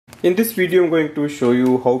In this video I'm going to show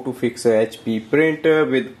you how to fix a HP printer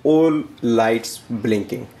with all lights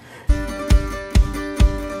blinking.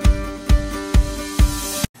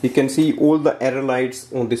 You can see all the error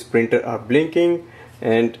lights on this printer are blinking,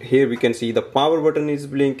 and here we can see the power button is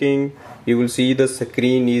blinking. You will see the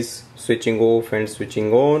screen is switching off and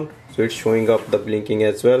switching on, so it's showing up the blinking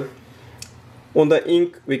as well. On the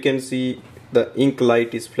ink we can see the ink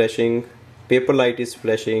light is flashing, paper light is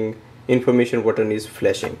flashing, information button is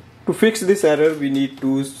flashing. To fix this error we need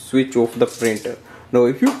to switch off the printer. Now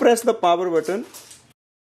if you press the power button,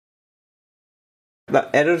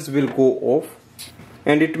 the errors will go off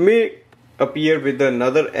and it may appear with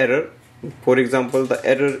another error. For example, the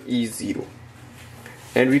error is 0.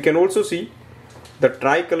 And we can also see the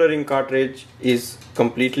tricolor ink cartridge is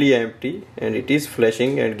completely empty and it is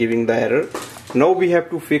flashing and giving the error. Now we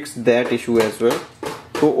have to fix that issue as well.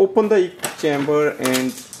 So open the ink chamber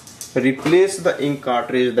and replace the ink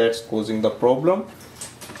cartridge that's causing the problem.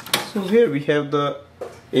 So here we have the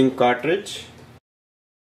ink cartridge.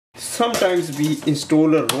 Sometimes we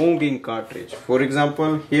install a wrong ink cartridge. For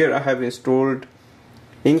example, here I have installed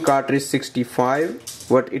ink cartridge 65,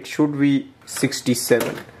 but it should be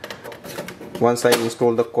 67. Once I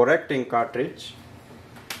install the correct ink cartridge,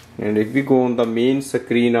 and if we go on the main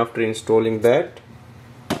screen after installing that,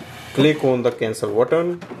 click on the cancel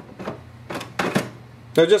button.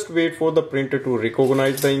 Now just wait for the printer to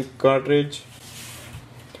recognize the ink cartridge.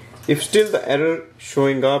 If still the error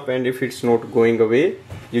showing up and if it's not going away,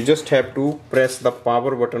 you just have to press the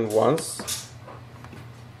power button once.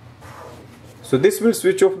 So this will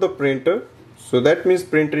switch off the printer. So that means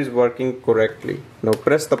printer is working correctly. Now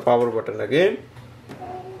press the power button again.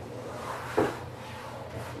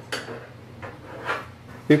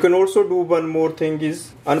 You can also do one more thing,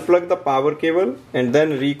 is unplug the power cable and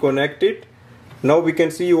then reconnect it. Now we can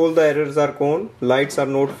see all the errors are gone, lights are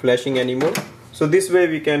not flashing anymore. So this way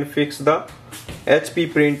we can fix the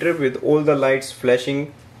HP printer with all the lights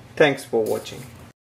flashing. Thanks for watching.